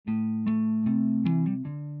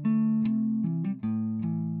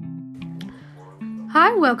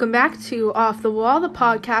Hi, welcome back to Off the Wall, the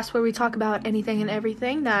podcast where we talk about anything and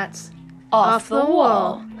everything that's off the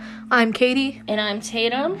wall. I'm Katie. And I'm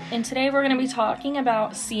Tatum, and today we're going to be talking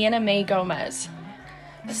about Sienna Mae Gomez.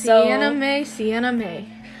 Sienna Mae.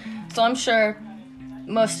 So I'm sure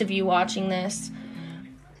most of you watching this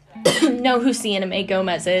know who Sienna Mae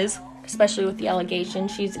Gomez is, especially with the allegation.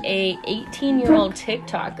 She's a 18-year-old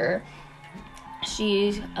TikToker.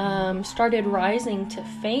 She started rising to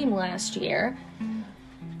fame last year.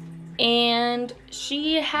 And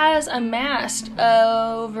she has amassed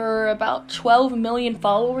over about 12 million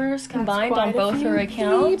followers combined on both her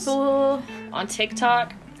accounts. People. On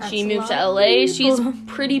TikTok, she moved to LA. LA. She's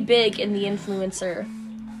pretty big in the influencer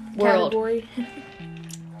world. Category.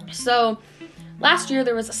 So, last year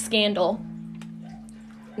there was a scandal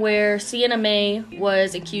where Sienna Mae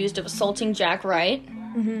was accused of assaulting Jack Wright.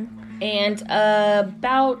 Mm-hmm. And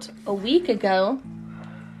about a week ago,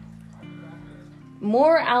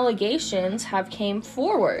 more allegations have came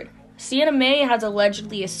forward. Sienna Mae has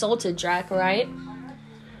allegedly assaulted Jack Wright.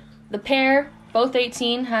 The pair, both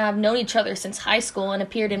 18, have known each other since high school and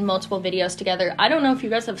appeared in multiple videos together. I don't know if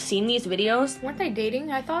you guys have seen these videos. Weren't they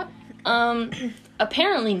dating, I thought?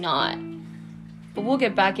 Apparently not. But we'll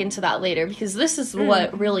get back into that later because this is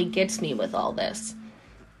what really gets me with all this.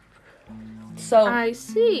 So, I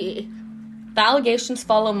see. The allegations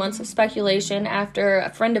follow months of speculation after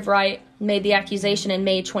a friend of Wright made the accusation in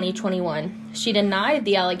May 2021. She denied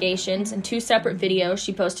the allegations in two separate videos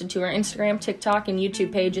she posted to her Instagram, TikTok, and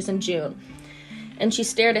YouTube pages in June. And she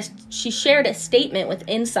shared a statement with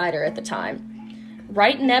Insider at the time.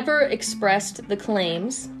 Wright never addressed the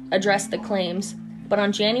claims, but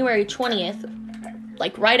on January 20th,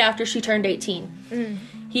 like right after she turned 18,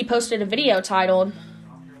 he posted a video titled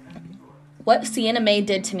 "What Sienna Mae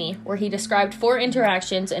Did to Me," where he described 4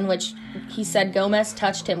 interactions in which he said Gomez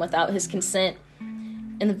touched him without his consent.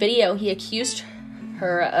 In the video, he accused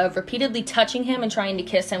her of repeatedly touching him and trying to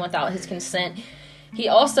kiss him without his consent. He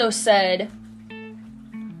also said,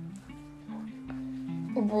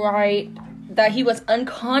 that he was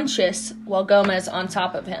unconscious while Gomez was on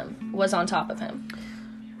top of him.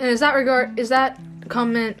 And is that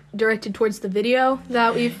comment directed towards the video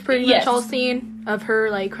that we've pretty much all seen of her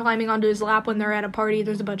like climbing onto his lap when they're at a party?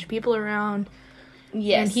 There's a bunch of people around.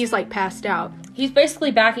 Yes. And he's like passed out. He's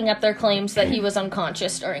basically backing up their claims that he was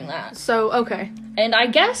unconscious during that. So, okay. And I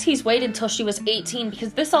guess he's waited till she was 18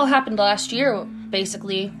 because this all happened last year,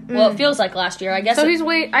 basically. Well, it feels like last year. I guess. So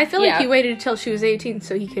I feel like he waited until she was 18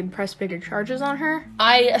 so he could press bigger charges on her.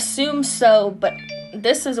 I assume so, but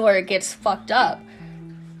this is where it gets fucked up.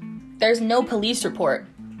 There's no police report.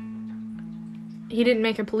 He didn't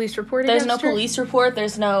make a police report There's against no her? police report.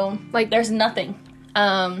 There's nothing.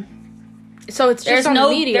 So it's just on the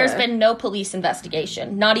media. There's been no police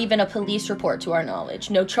investigation. Not even a police report to our knowledge.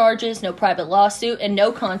 No charges, no private lawsuit, and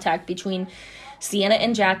no contact between Sienna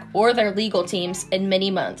and Jack or their legal teams in many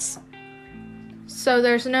months. So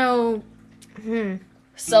there's no...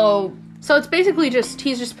 So it's basically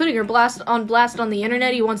he's just putting her blast on the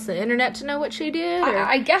internet. He wants the internet to know what she did? Or?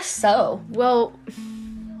 I guess so. Well,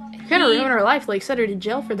 kind of ruin her life. Like, send her to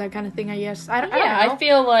jail for that kind of thing, I guess. I don't know. I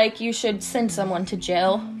feel like you should send someone to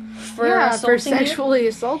jail for sexually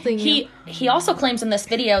assaulting you. He also claims in this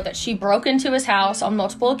video that she broke into his house on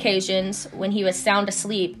multiple occasions when he was sound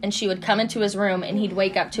asleep, and she would come into his room and he'd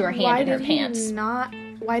wake up to her hand in her pants.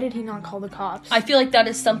 Why did he not call the cops? I feel like that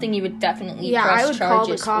is something you would definitely press I would call the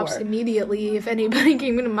charges cops for. Immediately if anybody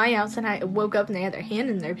came into my house and I woke up and they had their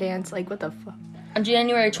hand in their pants. Like, what the fuck? On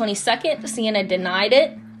January 22nd, Sienna denied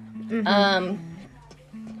it.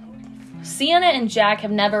 Sienna and Jack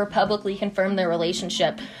have never publicly confirmed their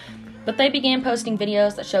relationship, but they began posting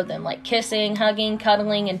videos that showed them like kissing, hugging,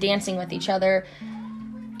 cuddling, and dancing with each other.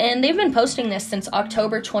 And they've been posting this since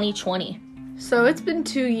October 2020. So it's been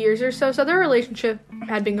 2 years or so. So their relationship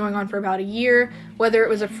had been going on for about a year, whether it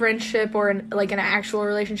was a friendship or an actual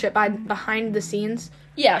relationship behind the scenes.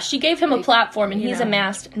 Yeah, she gave him a platform, and he's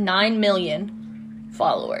amassed 9 million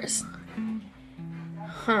followers.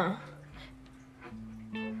 Huh.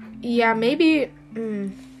 Yeah, maybe...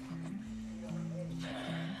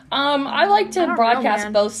 I like to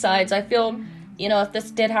broadcast both sides. I feel, if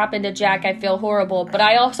this did happen to Jack, I feel horrible. But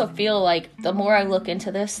I also feel like the more I look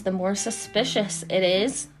into this, the more suspicious it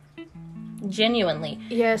is. Genuinely.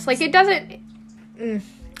 Yes, like it doesn't...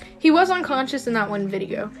 He was unconscious in that one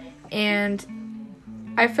video. And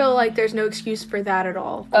I feel like there's no excuse for that at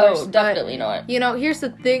all. Oh, definitely not. Here's the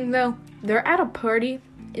thing, though. They're at a party.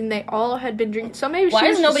 And they all had been drinking. So maybe why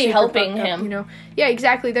is nobody helping him? Yeah,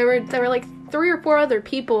 exactly. They were like 3 or 4 other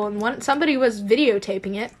people, and somebody was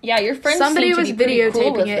videotaping it. Yeah, your friends Somebody was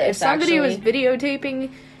videotaping it. If somebody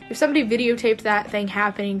if somebody videotaped that thing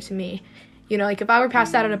happening to me, you know, like if I were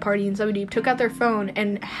passed out at a party and somebody took out their phone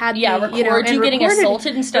and had you getting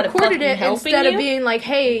assaulted instead of fucking helping you, instead of being like,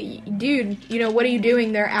 hey, dude, you know, what are you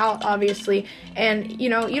doing? They're out, obviously, and you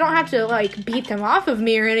know, you don't have to like beat them off of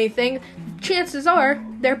me or anything. Chances are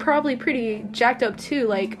they're probably pretty jacked up too,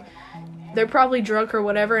 like they're probably drunk or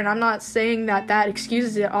whatever, and I'm not saying that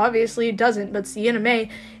excuses it. Obviously it doesn't, but Sienna May,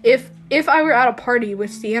 if I were at a party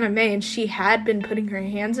with Sienna May and she had been putting her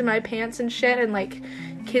hands in my pants and shit and like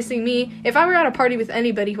kissing me, if I were at a party with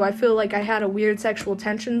anybody who I feel like I had a weird sexual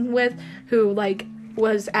tension with, who like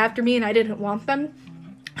was after me and I didn't want them,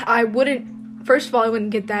 I wouldn't, first of all, I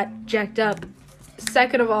wouldn't get that jacked up.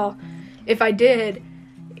 Second of all, if I did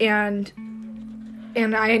and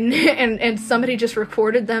somebody just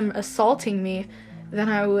recorded them assaulting me, then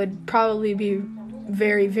I would probably be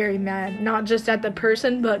very, very mad. Not just at the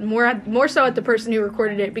person, but more so at the person who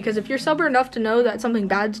recorded it. Because if you're sober enough to know that something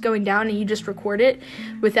bad's going down and you just record it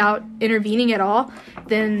without intervening at all,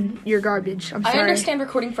 then you're garbage. I'm sorry. I understand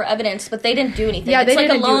recording for evidence, but they didn't do anything. Yeah, it's like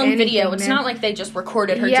a long video. Man. It's not like they just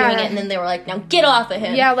recorded her doing it and then they were like, now get off of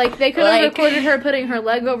him. Yeah, like they could have recorded her putting her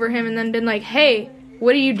leg over him and then been like, hey,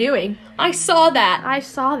 what are you doing? I saw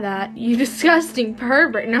that. You disgusting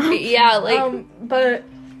pervert. No. Yeah, like. But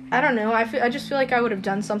I don't know. I just feel like I would have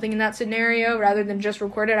done something in that scenario rather than just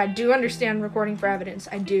record it. I do understand recording for evidence.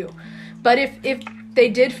 I do. But if they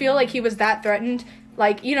did feel like he was that threatened,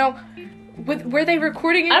 like, you know, were they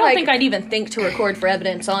recording it? I don't think I'd even think to record for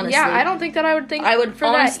evidence, honestly. Yeah, I don't think that I would think I would for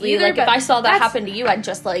honestly, that either. Like, if I saw that happen to you, I'd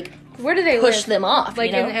just, like, where do they push live? them off,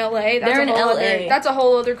 like, you know? in LA. They're in LA. That's a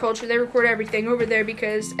whole other culture. They record everything over there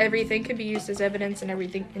because everything can be used as evidence and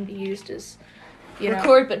everything can be used as, you know.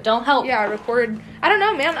 Record, but don't help. Yeah, record. I don't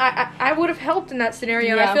know, man. I would have helped in that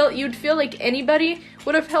scenario. Yeah. You'd feel like anybody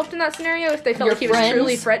would have helped in that scenario if they felt Your like he friends? was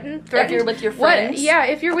truly threatened. If you're with your friends.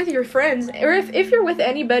 If you're with your friends, or if you're with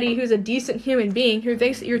anybody who's a decent human being who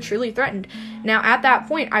thinks that you're truly threatened. Now, at that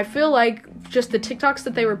point, I feel like just the TikToks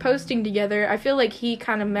that they were posting together, I feel like he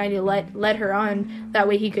kind of might have led her on. That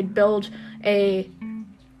way he could build a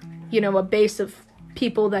base of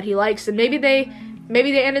people that he likes. And maybe they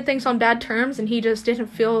ended things on bad terms and he just didn't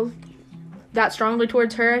feel that strongly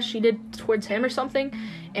towards her as she did towards him or something.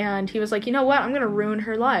 And he was like, you know what? I'm going to ruin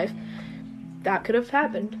her life. That could have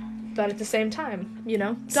happened. But at the same time, you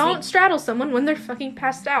know, don't straddle someone when they're fucking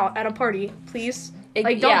passed out at a party, please.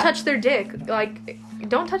 Don't touch their dick. Like,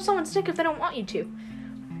 don't touch someone's dick if they don't want you to.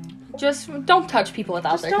 Just don't touch people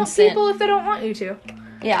without their consent. Just don't people if they don't want you to.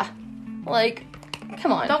 Yeah. Like,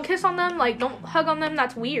 come on. Don't kiss on them. Like, don't hug on them.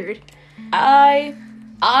 That's weird. I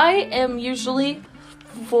am usually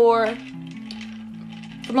from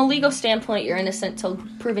a legal standpoint, you're innocent till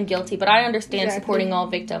proven guilty, but I understand supporting all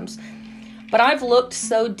victims. But I've looked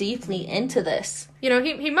so deeply into this. You know,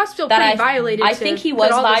 he must feel pretty violated. I think he was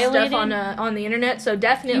violated on the internet. So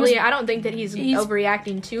definitely, I don't think that he's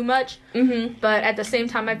overreacting too much. Mm-hmm. But at the same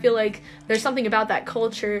time, I feel like there's something about that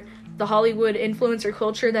culture, the Hollywood influencer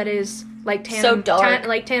culture, that is like so dark,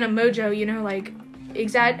 like Tana Mojo. You know, like.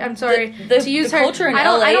 I'm sorry to use the her. Culture in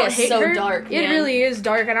LA I don't is hate so her. dark. It really is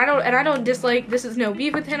dark, and I don't dislike. This is no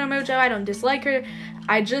beef with Tana Mojo. I don't dislike her.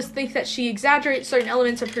 I just think that she exaggerates certain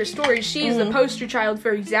elements of her story. She's the poster child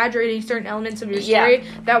for exaggerating certain elements of your story.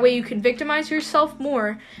 Yeah. That way you can victimize yourself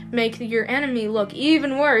more, make your enemy look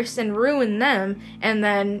even worse, and ruin them, and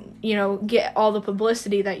then, you know, get all the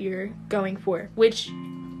publicity that you're going for, which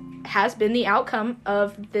has been the outcome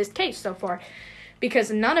of this case so far.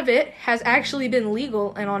 Because none of it has actually been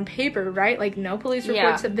legal and on paper, right? Like, no police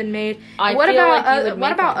reports have been made. What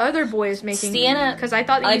about other boys making... Sienna... Because I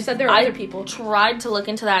thought that you said there were other people. I tried to look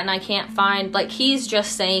into that, and I can't find... Like, he's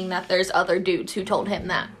just saying that there's other dudes who told him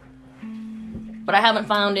that. But I haven't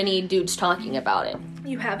found any dudes talking about it.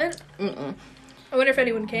 You haven't? Mm-mm. I wonder if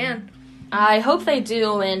anyone can. I hope they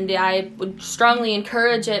do, and I would strongly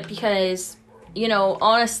encourage it because, you know,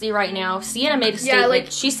 honestly, right now, Sienna made a statement.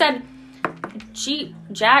 Like, she said...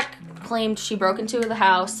 Jack claimed she broke into the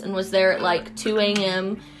house and was there at like 2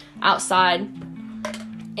 a.m. outside.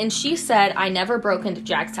 And she said, I never broke into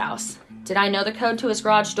Jack's house. Did I know the code to his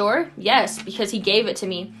garage door? Yes, because he gave it to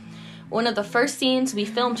me. One of the first scenes we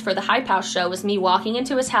filmed for the Hype House show was me walking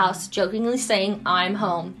into his house, jokingly saying, I'm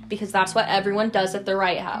home, because that's what everyone does at the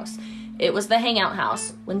Wright house. It was the hangout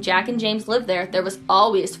house. When Jack and James lived there was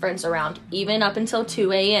always friends around, even up until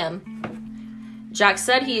 2 a.m. Jack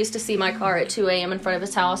said he used to see my car at 2 a.m. in front of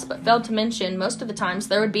his house, but failed to mention most of the times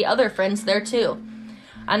there would be other friends there too.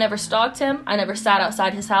 I never stalked him. I never sat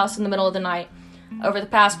outside his house in the middle of the night. Over the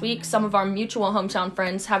past week, some of our mutual hometown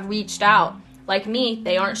friends have reached out. Like me,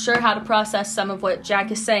 they aren't sure how to process some of what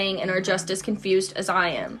Jack is saying and are just as confused as I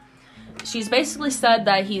am. She's basically said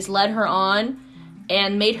that he's led her on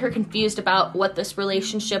and made her confused about what this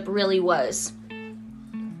relationship really was.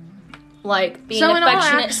 Like, being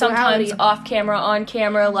affectionate sometimes off camera, on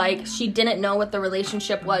camera, like, she didn't know what the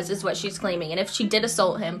relationship was, is what she's claiming. And if she did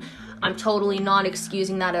assault him, I'm totally not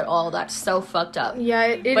excusing that at all. That's so fucked up.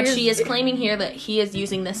 Yeah, But she is claiming here that he is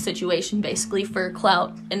using this situation basically for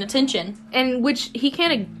clout and attention. And which he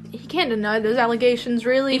can't deny those allegations,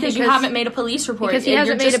 really. Because you haven't made a police report. Because he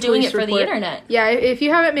hasn't made a police doing it report for the internet. Yeah, if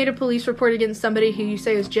you haven't made a police report against somebody who you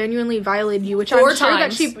say has genuinely violated you, which four I'm sure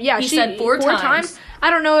times. that she said four times. I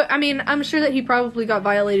don't know. I mean, I'm sure that he probably got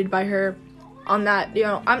violated by her on that. You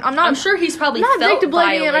know, I'm sure he's probably not felt victim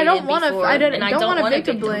blaming, and I don't want to. I don't want to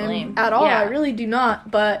victim blame at all. Yeah. I really do not.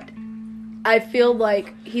 But I feel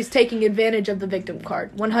like he's taking advantage of the victim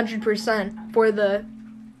card 100% for the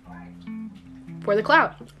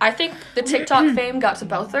clout. I think the TikTok fame got to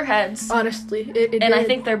both their heads. Honestly, it and did. I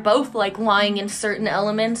think they're both like lying in certain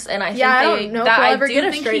elements. And I think I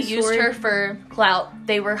do think he used her for clout.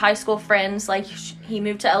 They were high school friends. Like, he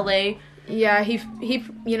moved to LA. Yeah, he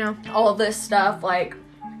you know, all of this stuff, like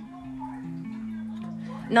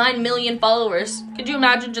 9 million followers. Could you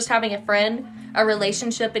imagine just having a friend, a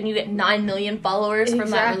relationship, and you get 9 million followers from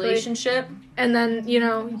that relationship? And then, you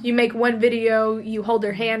know, you make one video, you hold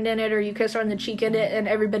her hand in it, or you kiss her on the cheek in it, and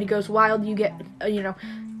everybody goes wild. You get,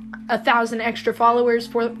 1,000 extra followers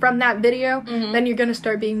from that video. Mm-hmm. Then you're going to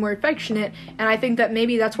start being more affectionate. And I think that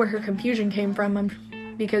maybe that's where her confusion came from.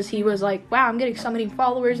 Because he was like, wow, I'm getting so many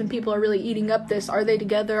followers, and people are really eating up this. Are they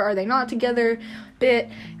together? Are they not together? Bit.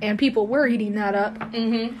 And people were eating that up.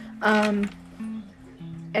 Mm-hmm.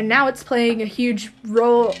 And now it's playing a huge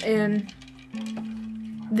role in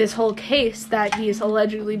this whole case that he's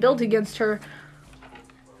allegedly built against her,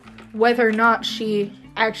 whether or not she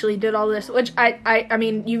actually did all this, which I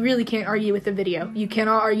mean, you really can't argue with the video. You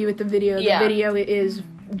cannot argue with the video. Yeah. The video is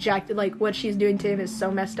jacked. Like, what she's doing to him is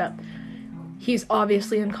so messed up. He's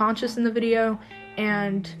obviously unconscious in the video,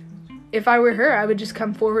 and if I were her, I would just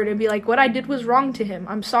come forward and be like, what I did was wrong to him.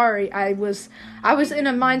 I'm sorry. I was in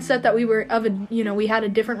a mindset that we were we had a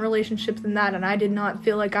different relationship than that, and I did not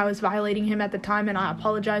feel like I was violating him at the time, and I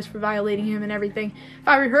apologize for violating him and everything. If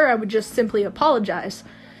I were her, I would just simply apologize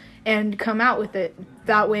and come out with it.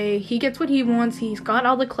 That way, he gets what he wants. He's got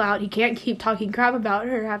all the clout. He can't keep talking crap about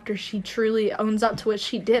her after she truly owns up to what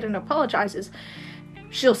she did and apologizes.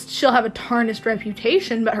 She'll have a tarnished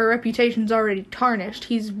reputation, but her reputation's already tarnished.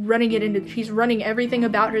 He's running everything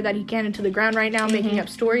about her that he can into the ground right now, making up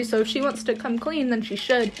stories. So if she wants to come clean, then she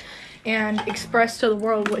should, and express to the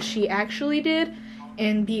world what she actually did,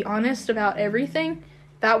 and be honest about everything.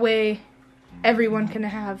 That way, everyone can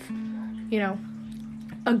have,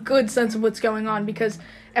 a good sense of what's going on, because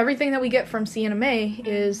everything that we get from Sienna May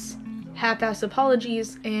is half-ass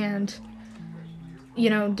apologies and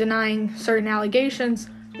denying certain allegations,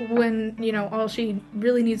 when, all she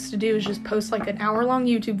really needs to do is just post like an hour-long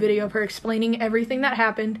YouTube video of her explaining everything that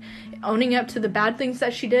happened, owning up to the bad things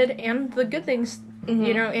that she did and the good things,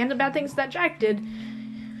 and the bad things that Jack did.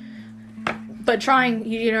 But trying,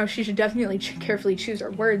 she should definitely carefully choose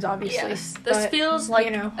her words, obviously. Yes, this feels like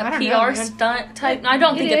a PR stunt type. I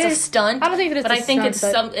don't think it's a stunt. I don't think it's but a I think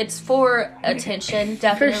stunt, it's for attention,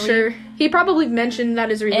 definitely. For sure. He probably mentioned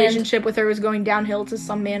that his relationship with her was going downhill to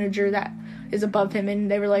some manager that is above him,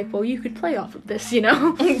 and they were like, well, you could play off of this,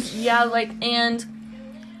 Yeah, and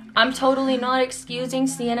I'm totally not excusing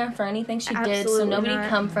Sienna for anything she did, so nobody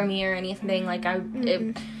come for me or anything.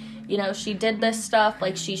 She did this stuff,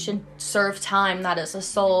 she should serve time. That is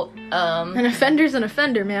assault. An offender's an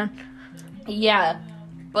offender, man. Yeah,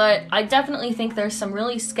 but I definitely think there's some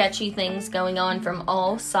really sketchy things going on from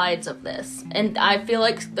all sides of this, and I feel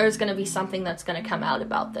like there's going to be something that's going to come out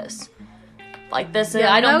about this. I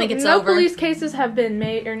don't think it's over. No police cases have been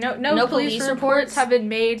made, or no police reports have been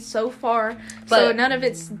made so far, so none of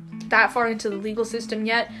it's that far into the legal system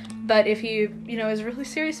yet. But if he, is really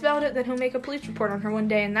serious about it, then he'll make a police report on her one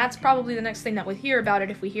day, and that's probably the next thing that we'll hear about it,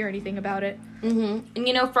 if we hear anything about it. Mm-hmm.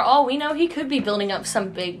 And, for all we know, he could be building up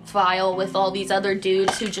some big file with all these other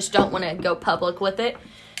dudes who just don't want to go public with it.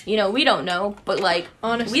 We don't know, but,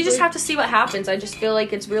 honestly, we just have to see what happens. I just feel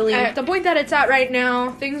like it's really... At the point that it's at right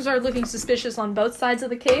now, things are looking suspicious on both sides of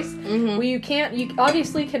the case. Mm-hmm. You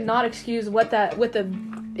obviously cannot excuse what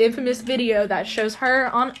the infamous video that shows her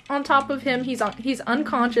on top of him. He's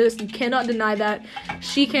unconscious. You cannot deny that.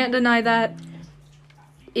 She can't deny that.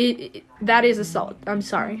 That is assault. I'm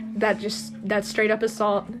sorry. That's straight up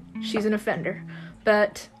assault. She's an offender.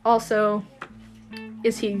 But also,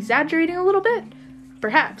 Is he exaggerating a little bit?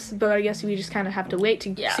 Perhaps, but I guess we just kind of have to wait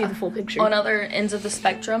to see the full picture. On other ends of the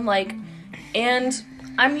spectrum, like, and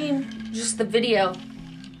I mean, just the video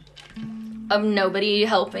of nobody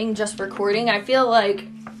helping, just recording. I feel like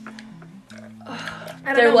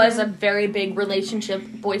there was a very big relationship,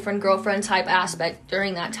 boyfriend-girlfriend type aspect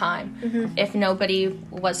during that time, if nobody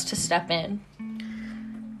was to step in.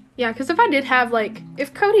 Yeah, because if I did have, like,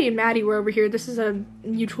 if Cody and Maddie were over here, this is a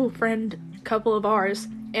mutual friend couple of ours,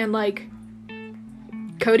 and, like,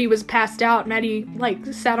 Cody was passed out, Maddie, like,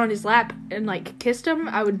 sat on his lap and, like, kissed him,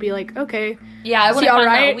 I would be like, okay. Yeah, I wouldn't find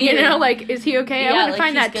that weird. You know, like, is he okay? Yeah, I wouldn't like,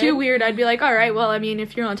 find that good. too weird. I'd be like, all right, well, I mean,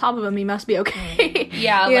 if you're on top of him, he must be okay.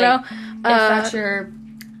 Yeah, you like, know? If that's your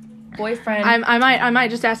boyfriend. I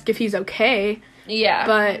might just ask if he's okay. Yeah.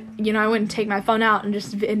 But, you know, I wouldn't take my phone out and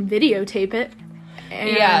just videotape it.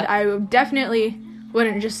 And I definitely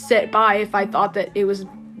wouldn't just sit by if I thought that it was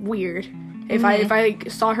weird. If I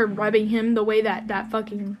like, saw her rubbing him the way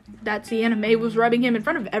that Sienna May was rubbing him in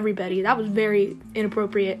front of everybody, that was very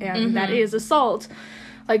inappropriate, and that is assault.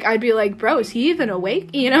 Like, I'd be like, bro, is he even awake?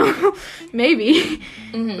 You know? Maybe.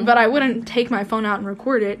 But I wouldn't take my phone out and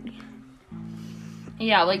record it.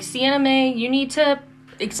 Yeah, like, Sienna May, you need to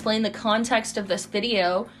explain the context of this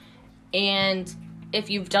video, and if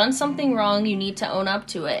you've done something wrong, you need to own up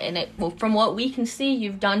to it. And from what we can see,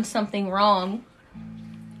 you've done something wrong.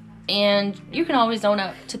 And you can always own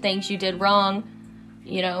up to things you did wrong,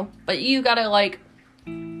 you know, but you gotta, like,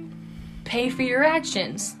 pay for your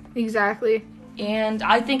actions. Exactly. And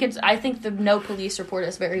I think the no police report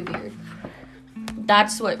is very weird.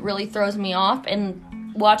 That's what really throws me off.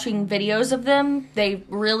 And watching videos of them, they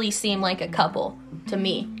really seem like a couple to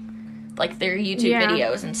me. Like, their YouTube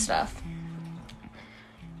videos and stuff.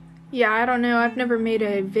 Yeah, I don't know. I've never made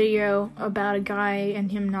a video about a guy and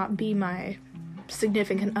him not be my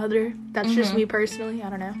significant other. That's just me personally. I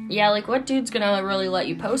don't know. Yeah, like, what dude's gonna really let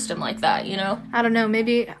you post him like that, you know? I don't know.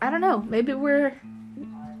 Maybe we're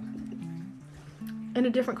in a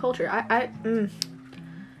different culture.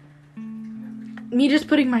 Me just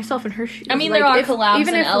putting myself in her shoes. I mean, like, there are collabs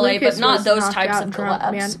in LA, but not those types of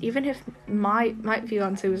collabs. Man, even if my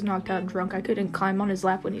fiance was knocked out drunk, I couldn't climb on his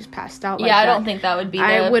lap when he's passed out. Yeah, I don't think that would be the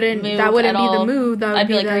move. That wouldn't be the move. I'd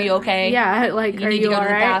be like, are you okay? Yeah, like, you need to go to the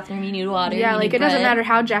bathroom. You need water. Yeah, like, it doesn't matter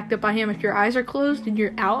how jacked up I am. If your eyes are closed and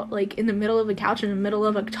you're out, like, in the middle of a couch in the middle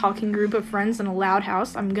of a talking group of friends in a loud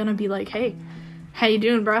house, I'm gonna be like, hey, how you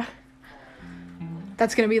doing, bruh?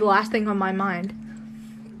 That's gonna be the last thing on my mind.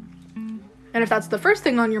 And if that's the first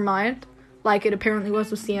thing on your mind, like it apparently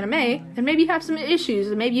was with Sienna May, then maybe you have some issues,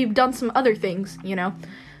 and maybe you've done some other things, you know?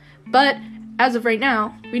 But, as of right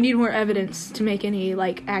now, we need more evidence to make any,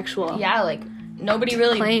 like, actual... Yeah, like, nobody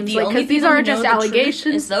really... claims, like, because these are just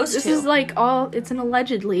allegations. Those this two. is, like, it's an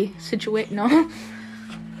allegedly situation, no?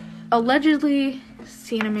 Allegedly,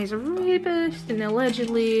 Sienna May's a rapist, and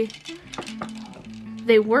allegedly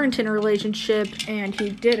they weren't in a relationship, and he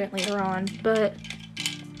didn't later on, but...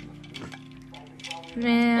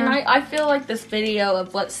 Man. And I feel like this video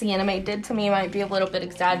of what Sienna May did to me might be a little bit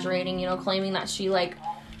exaggerating, you know, claiming that she, like,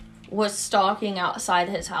 was stalking outside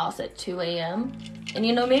his house at 2 a.m. And,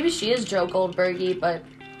 you know, maybe she is Joe Goldbergy, but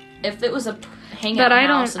if it was a hangout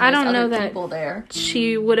house and there's other people there.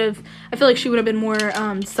 She would have, I feel like she would have been more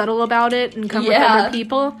subtle about it and come with other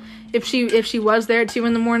people. If she was there at 2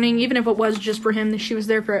 a.m, even if it was just for him, she was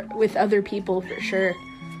there with other people for sure.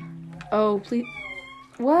 Oh, please.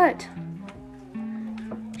 What?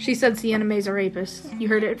 She said Sienna May's a rapist. You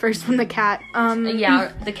heard it first from the cat.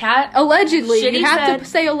 Yeah, the cat. Allegedly. You have to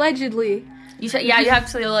say allegedly. You said, yeah, you have to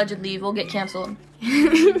say allegedly. We'll get canceled.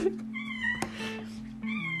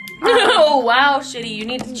 Oh, wow, Shitty. You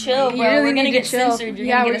need to chill, bro. Really we're gonna get chill. censored. You're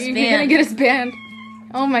gonna get us banned. You're gonna get us banned.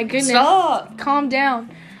 Oh my goodness. Stop. Calm down.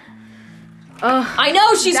 I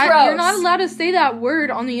know she's gross. You're not allowed to say that word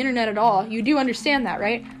on the internet at all. You do understand that,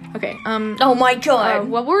 right? Okay, oh my god.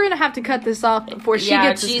 Well, we're gonna have to cut this off before she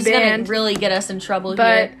gets us banned. She's gonna really get us in trouble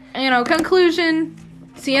here. But, you know, conclusion,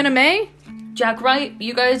 Sienna May? Jack Wright,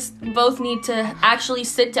 you guys both need to actually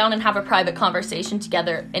sit down and have a private conversation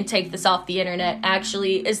together and take this off the internet.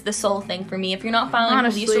 Actually is the sole thing for me. If you're not filing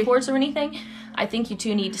police reports or anything, I think you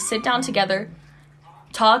two need to sit down together,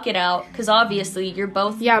 talk it out, because obviously you're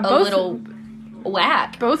both little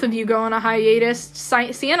whack. Both of you go on a hiatus.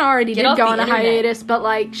 Sienna already did go on a hiatus, but,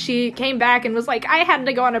 like, she came back and was like, I had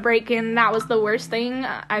to go on a break, and that was the worst thing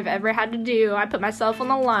I've ever had to do. I put myself on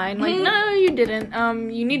the line. Like, no, you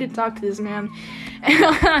didn't. You need to talk to this man.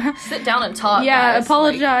 Sit down and talk, yeah, guys.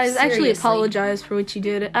 apologize. Like, actually apologize for what you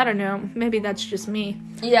did. I don't know. Maybe that's just me.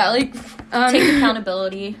 Yeah, like, take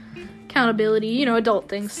accountability. Accountability, you know, adult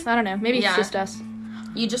things. I don't know. Maybe it's just us.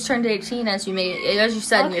 You just turned 18, as you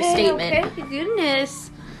said in your statement. Okay,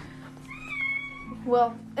 goodness.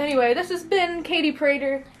 Well, anyway, this has been Katie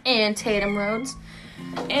Prater and Tatum Rhodes.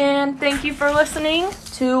 And thank you for listening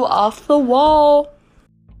to Off the Wall.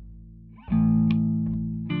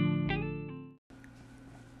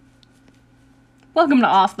 Welcome to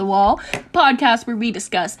Off the Wall, podcast where we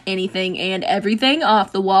discuss anything and everything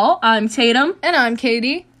off the wall. I'm Tatum. And I'm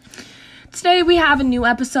Katie. Today we have a new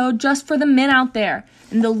episode just for the men out there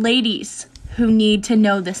and the ladies who need to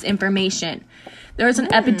know this information. There's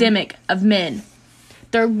an epidemic of men.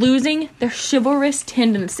 They're losing their chivalrous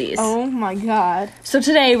tendencies. Oh my god. So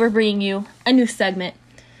today we're bringing you a new segment.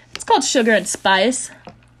 It's called Sugar and Spice.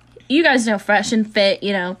 You guys know Fresh and Fit,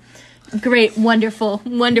 great, wonderful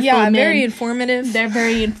Yeah, men. very informative. They're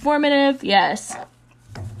very informative, yes.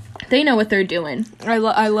 They know what they're doing. I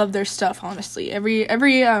love their stuff, honestly. Every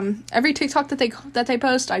TikTok that they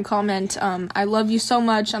post, I comment, I love you so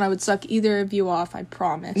much, and I would suck either of you off, I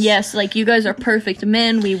promise. Yes, you guys are perfect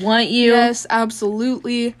men. We want you. Yes,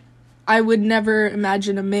 absolutely. I would never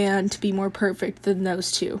imagine a man to be more perfect than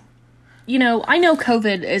those two. I know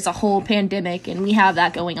COVID is a whole pandemic, and we have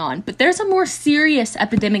that going on, but there's a more serious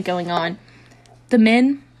epidemic going on. The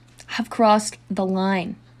men have crossed the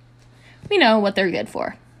line. We know what they're good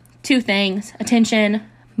for. 2 things: attention,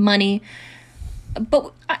 money.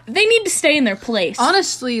 But they need to stay in their place.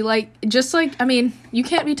 Honestly, you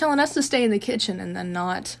can't be telling us to stay in the kitchen and then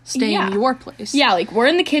not stay in your place. Yeah, we're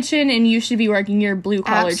in the kitchen and you should be working your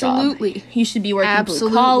blue-collar job. Absolutely. You should be working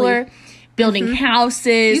blue-collar, building houses.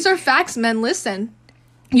 These are facts, men. Listen.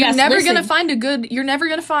 You're never gonna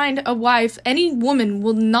find a wife. Any woman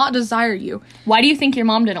will not desire you. Why do you think your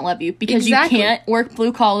mom didn't love you? Because you can't work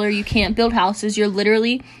blue collar, you can't build houses. You're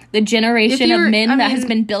literally the generation of men that has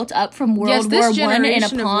been built up from World War I and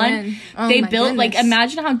upon. They built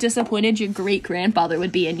imagine how disappointed your great grandfather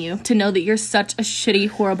would be in you to know that you're such a shitty,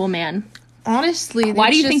 horrible man. Honestly, why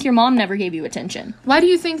do you think your mom never gave you attention? Why do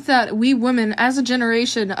you think that we women, as a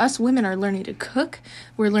generation, us women are learning to cook?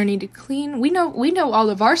 We're learning to clean. We know all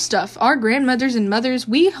of our stuff. Our grandmothers and mothers,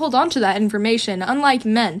 we hold on to that information. Unlike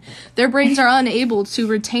men, their brains are unable to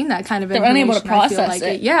retain that kind of information. They're unable to process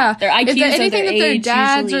it. Yeah, their IQs anything that their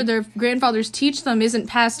dads usually, or their grandfathers teach them isn't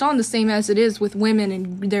passed on the same as it is with women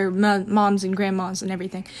and their moms and grandmas and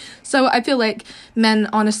everything. So I feel like men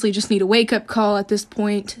honestly just need a wake-up call at this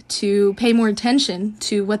point to pay more attention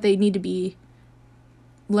to what they need to be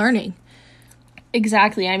learning.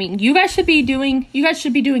 Exactly. I mean, you guys should be doing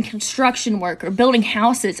construction work or building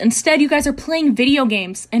houses. Instead, you guys are playing video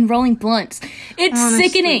games and rolling blunts. It's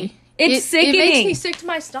sickening. It's sickening. It makes me sick to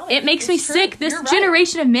my stomach. It makes me sick. This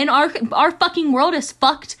generation of men, our fucking world is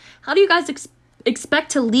fucked. How do you guys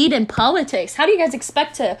expect to lead in politics? How do you guys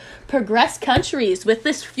expect to progress countries with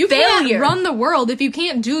this failure? You can't run the world if you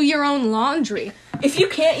can't do your own laundry. If you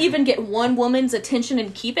can't even get one woman's attention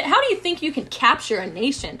and keep it, how do you think you can capture a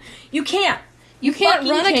nation? You can't. You can't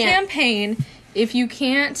run a campaign if you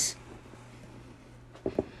can't...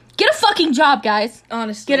 Get a fucking job, guys.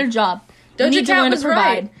 Honestly. Get a job. Doja You need to Cat learn to was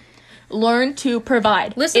provide. right. Learn to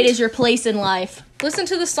provide. It is your place in life. Listen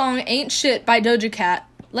to the song Ain't Shit by Doja Cat.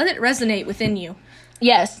 Let it resonate within you.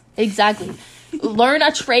 Yes, exactly. Learn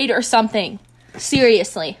a trade or something.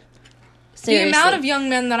 Seriously. The amount of young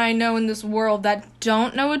men that I know in this world that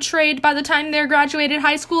don't know a trade by the time they're graduated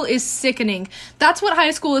high school is sickening. That's what high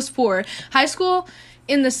school is for. High school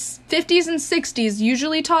in the 50s and 60s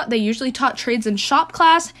usually taught trades in shop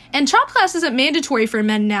class, and shop class isn't mandatory for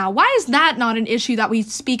men now. Why is that not an issue that we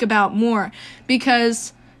speak about more?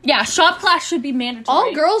 Because shop class should be mandatory.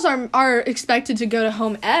 All girls are expected to go to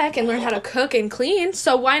home ec and learn how to cook and clean,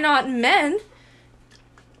 so why not men?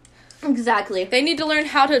 Exactly. They need to learn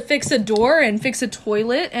how to fix a door and fix a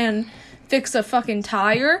toilet and fix a fucking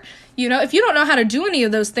tire. If you don't know how to do any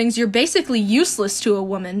of those things, you're basically useless to a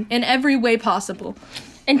woman in every way possible.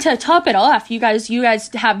 And to top it off, you guys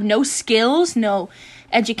have no skills, no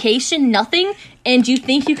education, nothing, and you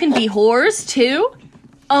think you can be whores too?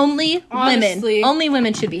 Honestly, women. Only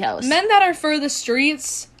women should be hoes. Men that are for the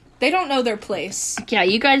streets, they don't know their place. Yeah,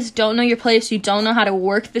 you guys don't know your place. You don't know how to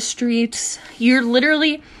work the streets. You're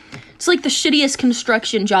literally... It's like the shittiest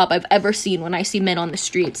construction job I've ever seen when I see men on the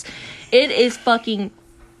streets. It is fucking...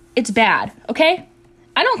 It's bad, okay?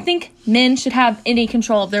 I don't think men should have any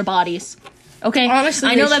control of their bodies, okay? Honestly,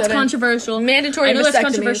 I know that's controversial. Mandatory I know that's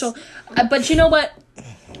controversial. But you know what?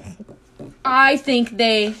 I think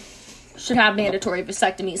they should have mandatory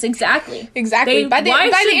vasectomies. Exactly. Exactly. Why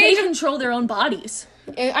should they control their own bodies?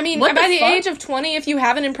 I mean, What by the the fuck? age of 20, if you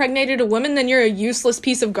haven't impregnated a woman, then you're a useless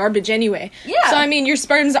piece of garbage anyway. Yeah. So, I mean, your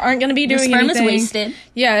sperms aren't going to be doing Your sperm anything. is wasted.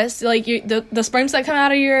 Yes, like, the sperms that come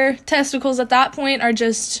out of your testicles at that point are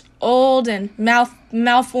just old and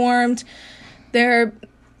malformed. They're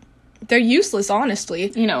useless,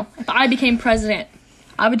 honestly. You know, if I became president,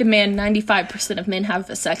 I would demand 95% of men have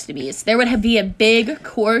vasectomies. There would be a big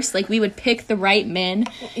course, like, we would pick the right men.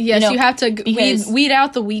 Yes, you have to because weed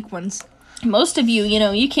out the weak ones. most of you, you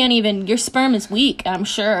know, you can't even, your sperm is weak, I'm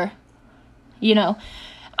sure. You know,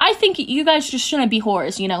 I think you guys just shouldn't be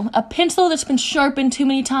whores, you know. A pencil that's been sharpened too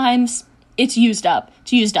many times, it's used up.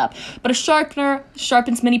 It's used up. But a sharpener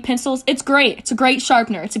sharpens many pencils. It's great. It's a great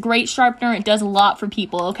sharpener. It's a great sharpener. It does a lot for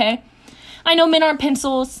people, okay? I know men aren't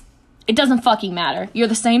pencils. It doesn't fucking matter. You're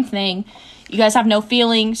the same thing. You guys have no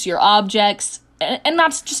feelings. You're objects. And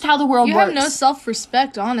that's just how the world works. You have no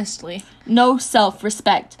self-respect, honestly. No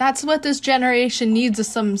self-respect. That's what this generation needs, is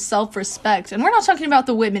some self-respect. And we're not talking about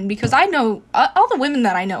the women, because I know, all the women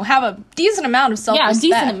that I know have a decent amount of self-respect.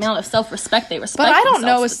 Yeah, a decent amount of self-respect. They respect But I don't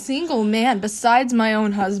know a themselves. single man besides my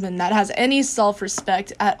own husband that has any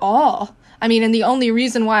self-respect at all. I mean, and the only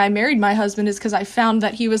reason why I married my husband is because I found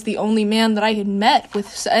that he was the only man that I had met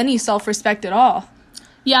with any self-respect at all.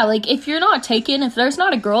 Yeah, like, if you're not taken, if there's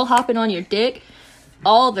not a girl hopping on your dick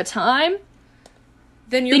all the time,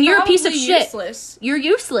 Then you're a piece of shit. Useless. You're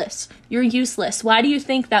useless. You're useless. Why do you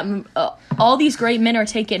think that all these great men are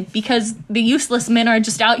taken? Because the useless men are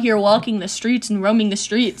just out here walking the streets and roaming the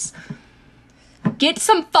streets. Get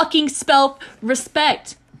some fucking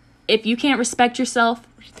self-respect. If you can't respect yourself,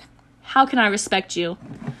 how can I respect you?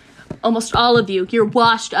 Almost all of you, you're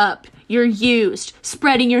washed up. You're used,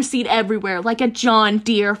 spreading your seed everywhere like a John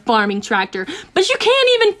Deere farming tractor. But you can't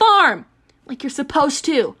even farm like you're supposed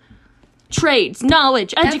to. Trades,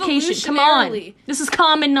 knowledge, education, come on. This is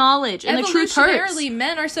common knowledge, and the truth hurts. Evolutionarily,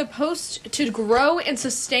 men are supposed to grow and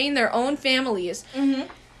sustain their own families. Mm-hmm.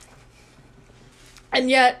 And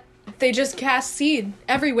yet, they just cast seed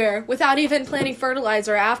everywhere without even planting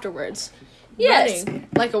fertilizer afterwards. Yes. Running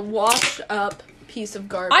like a washed-up piece of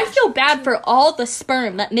garbage. I feel bad for all the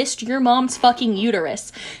sperm that missed your mom's fucking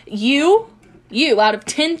uterus. You, out of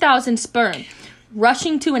 10,000 sperm,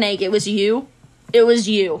 rushing to an egg, it was you. It was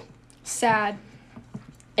you. Sad.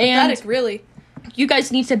 And Pathetic, really. you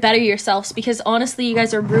guys need to better yourselves, because honestly, you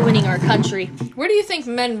guys are ruining our country. Where do you think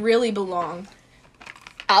men really belong?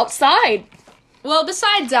 Outside. Well,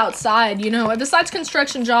 besides outside, besides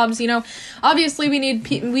construction jobs, obviously we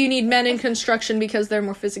need men in construction because they're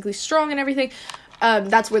more physically strong and everything.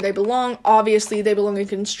 That's where they belong. Obviously, they belong in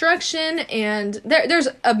construction, and there's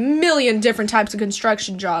a million different types of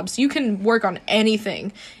construction jobs. You can work on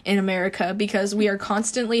anything in America because we are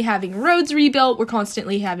constantly having roads rebuilt. We're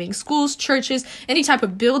constantly having schools, churches, any type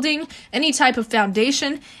of building, any type of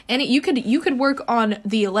foundation. And you could work on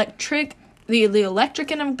the electric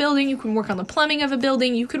in a building. You can work on the plumbing of a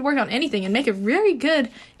building. You could work on anything and make a very good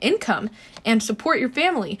income and support your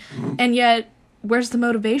family. And yet, where's the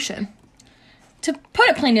motivation? To put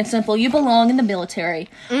it plain and simple, you belong in the military.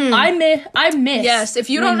 I miss. Yes, if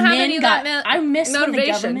you don't have any of that I miss motivation. When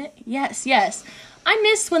the government. Yes. I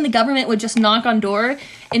miss when the government would just knock on door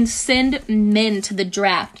and send men to the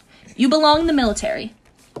draft. You belong in the military.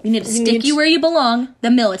 We need to stick you where you belong, the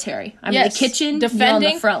military. I'm in the kitchen, you're on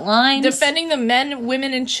the front lines. Defending the men,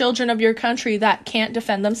 women, and children of your country that can't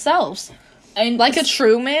defend themselves. And like a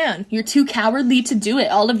true man. You're too cowardly to do it.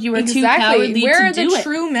 All of you are too cowardly to do it. Where are the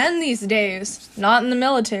true men these days? Not in the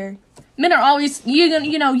military. Men are always,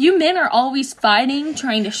 you men are always fighting,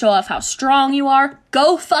 trying to show off how strong you are.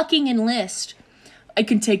 Go fucking enlist. I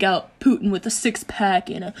can take out Putin with a 6-pack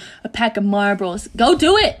and a pack of Marlboros. Go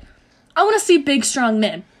do it. I want to see big, strong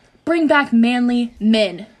men. Bring back manly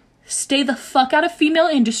men. Stay the fuck out of female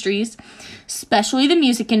industries, especially the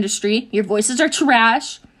music industry. Your voices are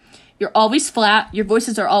trash. You're always flat. Your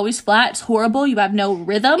voices are always flat. It's horrible. You have no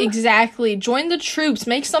rhythm. Exactly. Join the troops.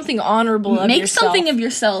 Make something honorable of yourself. Make something of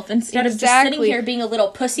yourself instead of just sitting here being a little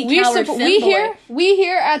pussy coward femboy. We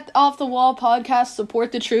here at Off the Wall podcast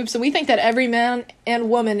support the troops, and we think that every man and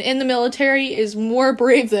woman in the military is more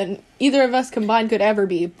brave than either of us combined could ever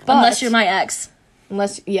be. But, unless you're my ex.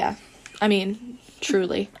 Yeah. I mean,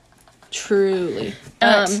 truly.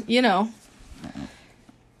 But,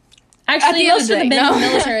 Actually, most of the men in the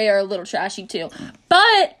military are a little trashy, too.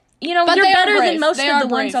 But, you're better than most of the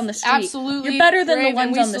ones on the street. Absolutely. You're better than the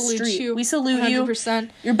ones on the street. We salute you. 100%.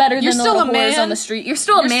 You're better than the little whores on the street. You're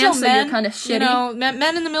still a man, so you're kind of shitty.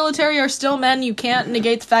 Men in the military are still men. You can't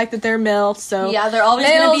negate the fact that they're male, so... Yeah, they're always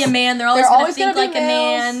going to be a man. They're always going to think like a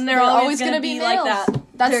man. They're always going to be like that.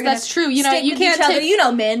 That's true. You know, stick you with can't each other. take. You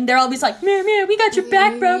know, men. They're always like, man, we got your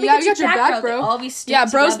back, bro. We got your back, bro. They always stick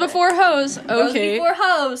bros together. before hoes. Bros Okay. before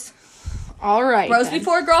hoes. All right. Bros then.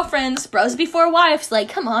 before girlfriends. Bros before wives. Like,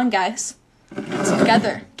 come on, guys.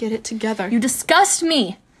 Together. Get it together. You disgust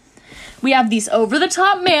me. We have these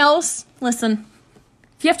over-the-top males. Listen,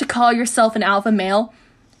 if you have to call yourself an alpha male,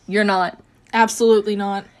 you're not. Absolutely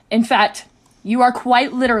not. In fact, you are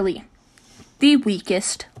quite literally the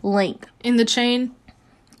weakest link In the chain.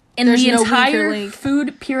 in There's the no weaker entire link.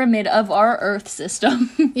 food pyramid of our Earth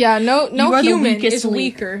system. Yeah, no You are the human weakest is link.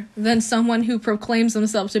 weaker than someone who proclaims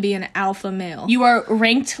themselves to be an alpha male. You are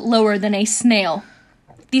ranked lower than a snail.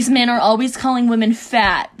 These men are always calling women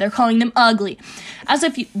fat. They're calling them ugly. As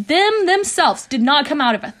if themselves did not come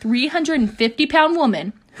out of a 350-pound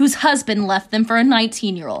woman whose husband left them for a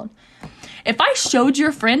 19-year-old. If I showed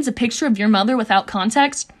your friends a picture of your mother without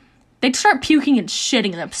context, they'd start puking and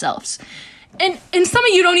shitting themselves. And some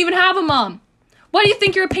of you don't even have a mom. Why do you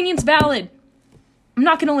think your opinion's valid? I'm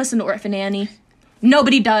not going to listen to Orphan Annie.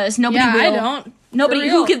 Nobody does. Nobody will. I don't. Nobody.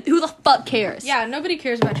 For real. Who the fuck cares? Yeah, nobody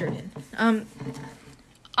cares about your opinion.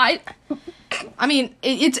 I mean,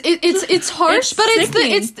 it's harsh, It's but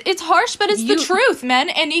sickening. it's harsh, but it's the You- truth, man.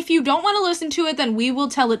 And if you don't want to listen to it, then we will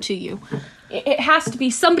tell it to you. It has to be.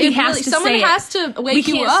 Somebody has to someone say has it. to wake We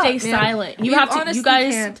you can't up. stay man. silent. You We have to. honestly You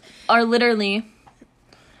guys can't. are literally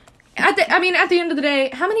At the end of the day,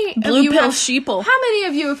 how many blue of you pill have, sheeple. How many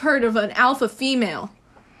of you have heard of an alpha female?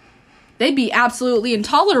 They'd be absolutely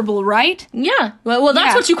intolerable, right? Yeah. Well, that's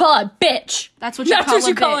Yeah. what you call a bitch. That's what you That's call what a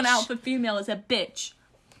you call an bitch. alpha female is a bitch.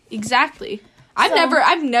 Exactly. I've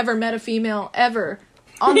So- never met a female ever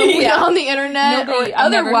on the Yeah. on the internet Nobody. or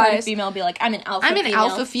I've never heard a otherwise. female be like, I'm an alpha. I'm an female.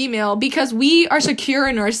 alpha female because we are secure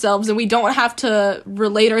in ourselves and we don't have to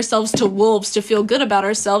relate ourselves to wolves to feel good about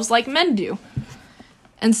ourselves like men do.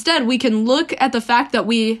 Instead, we can look at the fact that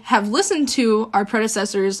we have listened to our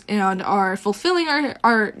predecessors and are fulfilling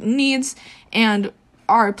our needs and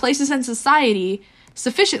our places in society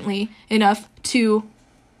sufficiently enough to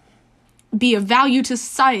be of value to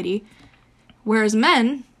society, whereas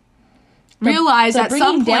men realize they're at bringing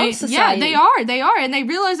some down point, society. they are, and they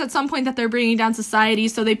realize at some point that they're bringing down society,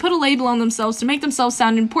 so they put a label on themselves to make themselves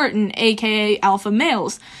sound important, aka alpha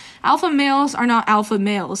males. Alpha males are not alpha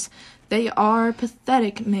males. They are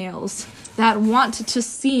pathetic males that want to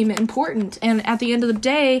seem important. And at the end of the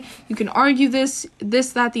day, you can argue this,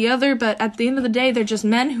 that, the other, but at the end of the day, they're just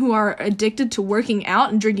men who are addicted to working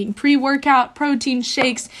out and drinking pre-workout protein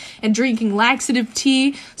shakes and drinking laxative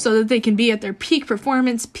tea so that they can be at their peak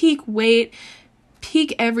performance, peak weight,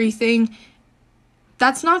 peak everything.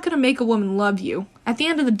 That's not going to make a woman love you. At the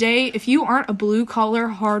end of the day, if you aren't a blue-collar,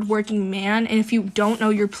 hard-working man, and if you don't know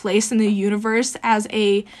your place in the universe as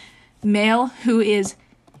a male who is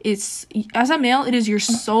as a male, it is your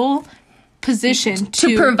sole position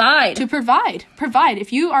to provide. Provide.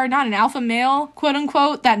 If you are not an alpha male, quote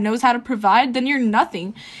unquote, that knows how to provide, then you're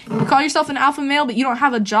nothing. You call yourself an alpha male, but you don't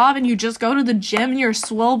have a job and you just go to the gym and you're a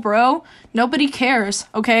swole bro. Nobody cares,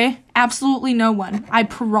 okay? Absolutely no one. I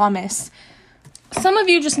promise. Some of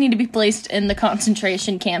you just need to be placed in the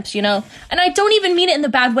concentration camps, you know? And I don't even mean it in the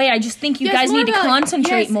bad way. I just think you guys need to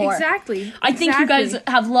concentrate more. Exactly. I think you guys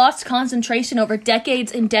have lost concentration over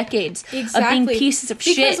decades and decades of being pieces of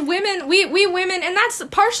shit. Because women, we women, and that's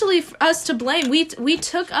partially us to blame. We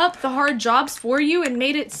took up the hard jobs for you and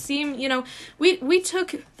made it seem, you know, we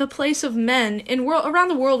took the place of men in around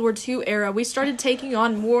the World War II era. We started taking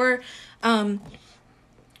on more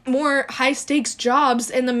high stakes jobs,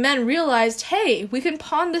 and the men realized, hey, we can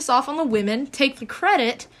pawn this off on the women, take the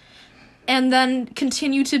credit, and then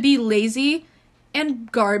continue to be lazy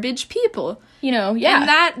and garbage people. You know,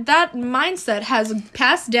 yeah. And that mindset has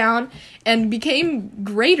passed down and became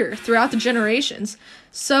greater throughout the generations.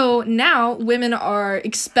 So now women are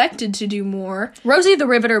expected to do more Rosie the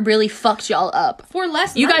Riveter really fucked y'all up. for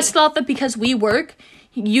less You money. guys thought that because we work,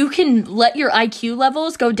 you can let your IQ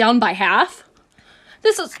levels go down by half?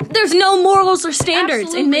 There's no morals or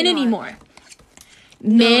standards in men Absolutely not. anymore.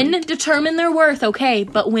 Men determine their worth, okay,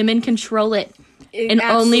 but women control it. And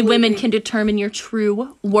only women can determine your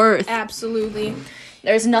true worth. Absolutely.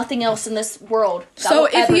 There's nothing else in this world that So will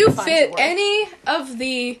if ever you define your fit worth. any of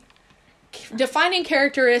the defining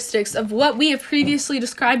characteristics of what we have previously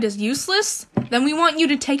described as useless, then we want you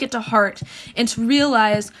to take it to heart and to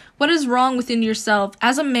realize what is wrong within yourself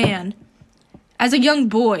as a man, as a young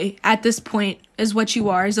boy at this point is what you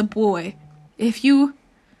are as a boy. If you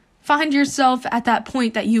find yourself at that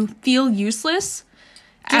point that you feel useless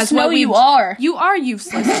Just know you are. You are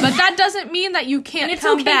useless, but that doesn't mean that you can't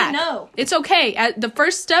come back. No, it's okay. The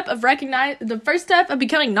first step of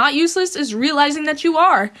becoming not useless is realizing that you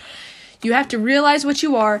are. You have to realize what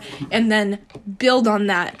you are and then build on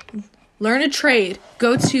that. Learn a trade.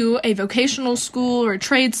 Go to a vocational school or a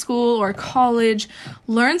trade school or college.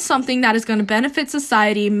 Learn something that is going to benefit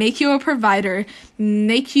society, make you a provider,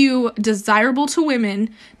 make you desirable to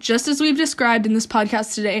women, just as we've described in this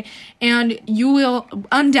podcast today. And you will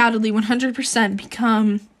undoubtedly 100%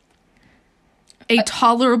 become a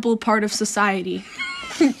tolerable part of society.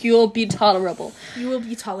 You'll be tolerable. You will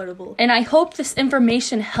be tolerable. And I hope this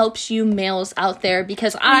information helps you males out there,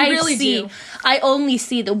 because I only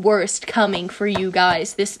see the worst coming for you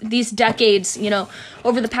guys. These decades,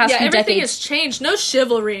 over the past few decades. Everything has changed. No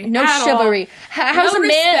chivalry. No chivalry. How's no a man?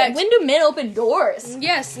 respect. When do men open doors?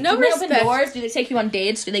 Yes, no do respect. Men open doors? Do they take you on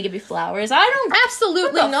dates? Do they give you flowers? I don't.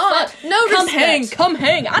 Absolutely not. Fuck? No respect. Come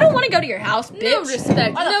hang. I don't want to go to your house, bitch. No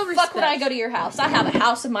respect. Why the fuck would I go to your house? I have a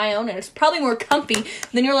house of my own, and it's probably more comfy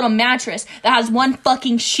than your little mattress that has one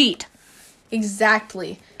fucking sheet.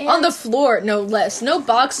 Exactly. On the floor, no less. No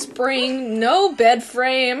box spring, no bed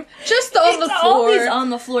frame. Just on the floor. Always on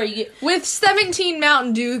the floor. With 17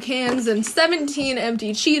 Mountain Dew cans and 17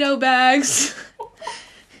 empty Cheeto bags.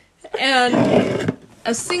 And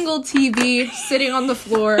a single TV sitting on the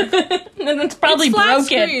floor. And it's probably broken.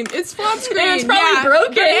 Screen. It's flat screen. And it's probably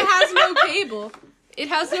broken. But it has no cable. It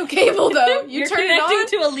has no cable, though. You're turn it on.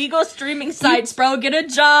 connecting to illegal streaming sites, bro. Get a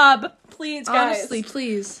job. Please, guys. Honestly,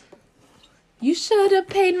 please. You should have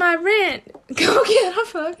paid my rent. Go get a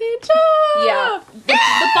fucking job. Yeah.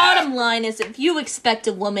 The bottom line is, if you expect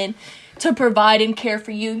a woman to provide and care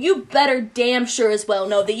for you, you better damn sure as well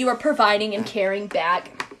know that you are providing and caring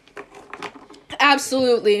back.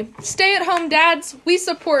 Absolutely. Stay-at-home dads, we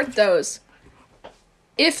support those.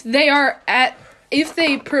 If they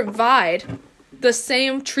provide the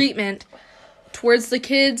same treatment towards the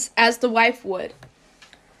kids as the wife would.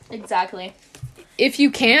 Exactly. If you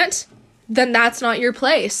can't, then that's not your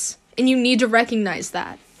place. And you need to recognize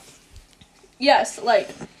that. Yes,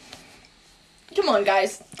 come on,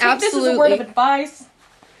 guys. Absolutely. This is a word of advice.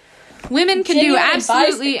 Women can Genuine do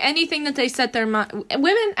absolutely advice. anything that they set their mind.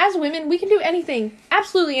 Women, we can do anything.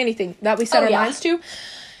 Absolutely anything that we set our minds to.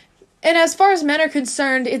 And as far as men are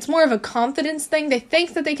concerned, it's more of a confidence thing. They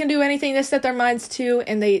think that they can do anything they set their minds to,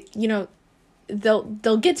 and they,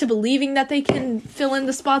 they'll get to believing that they can fill in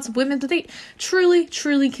the spots of women, but they truly,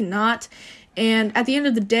 truly cannot. And at the end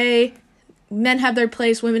of the day, men have their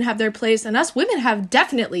place, women have their place, and us women have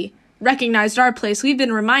definitely recognized our place. We've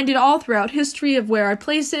been reminded all throughout history of where our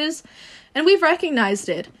place is, and we've recognized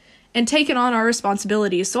it and taken on our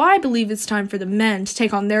responsibilities. So I believe it's time for the men to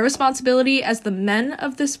take on their responsibility as the men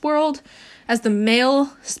of this world, as the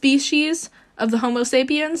male species of the Homo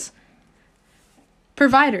sapiens.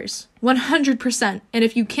 Providers, 100%. And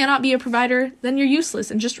if you cannot be a provider, then you're useless,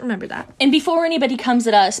 and just remember that. And before anybody comes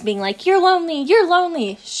at us being like, you're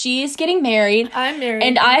lonely, she is getting married. I'm married.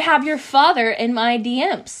 And I have your father in my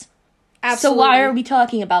DMs. Absolutely. So why are we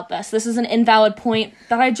talking about this? This is an invalid point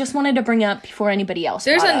that I just wanted to bring up before anybody else.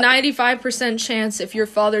 There's a 95% chance if your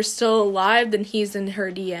father's still alive, then he's in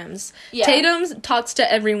her DMs. Yeah. Tatum talks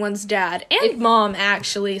to everyone's dad and mom,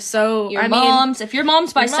 actually. So if your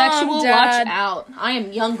mom's bisexual, watch out. I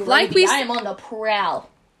am young gravy. I am on the prowl.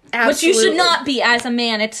 Absolutely. Which you should not be as a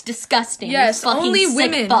man. It's disgusting. Yes, only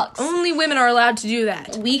women. Fucks. Only women are allowed to do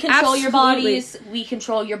that. We control your bodies. We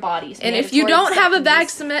control your bodies. And if you don't have a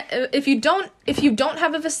if you don't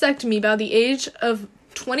have a vasectomy by the age of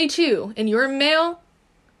 22 and you're a male,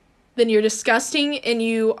 then you're disgusting and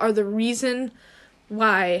you are the reason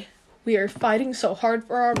why we are fighting so hard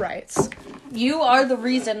for our rights. You are the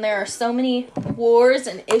reason there are so many wars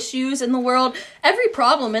and issues in the world. Every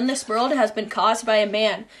problem in this world has been caused by a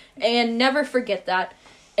man. And never forget that.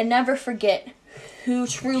 And never forget who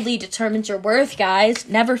truly determines your worth, guys.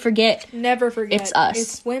 Never forget. Never forget. It's us.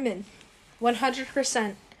 It's women.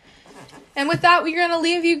 100%. And with that, we're going to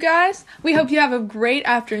leave you guys. We hope you have a great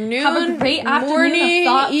afternoon. Morning,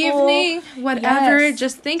 evening, whatever. Yes.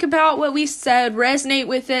 Just think about what we said. Resonate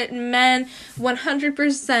with it. Men,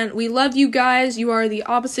 100%. We love you guys. You are the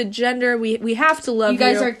opposite gender. We have to love you.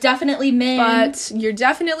 You guys are definitely men. But you're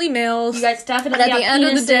definitely males. You guys definitely have penises. At the end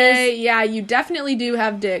of the day, yeah, you definitely do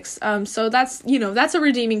have dicks. So that's, that's a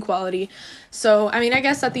redeeming quality. So, I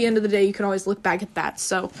guess at the end of the day, you can always look back at that.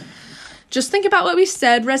 So just think about what we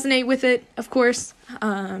said. Resonate with it, of course.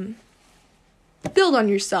 build on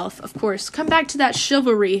yourself, of course. Come back to that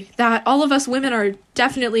chivalry that all of us women are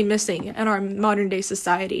definitely missing in our modern day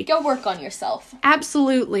society. Go work on yourself.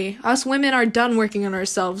 Absolutely. Us women are done working on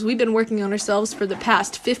ourselves. We've been working on ourselves for the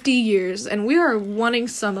past 50 years, and we are wanting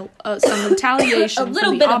some retaliation A little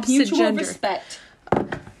from the bit of opposite mutual gender. respect.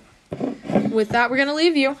 With that, we're going to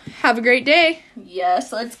leave you. Have a great day.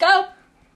 Yes, let's go.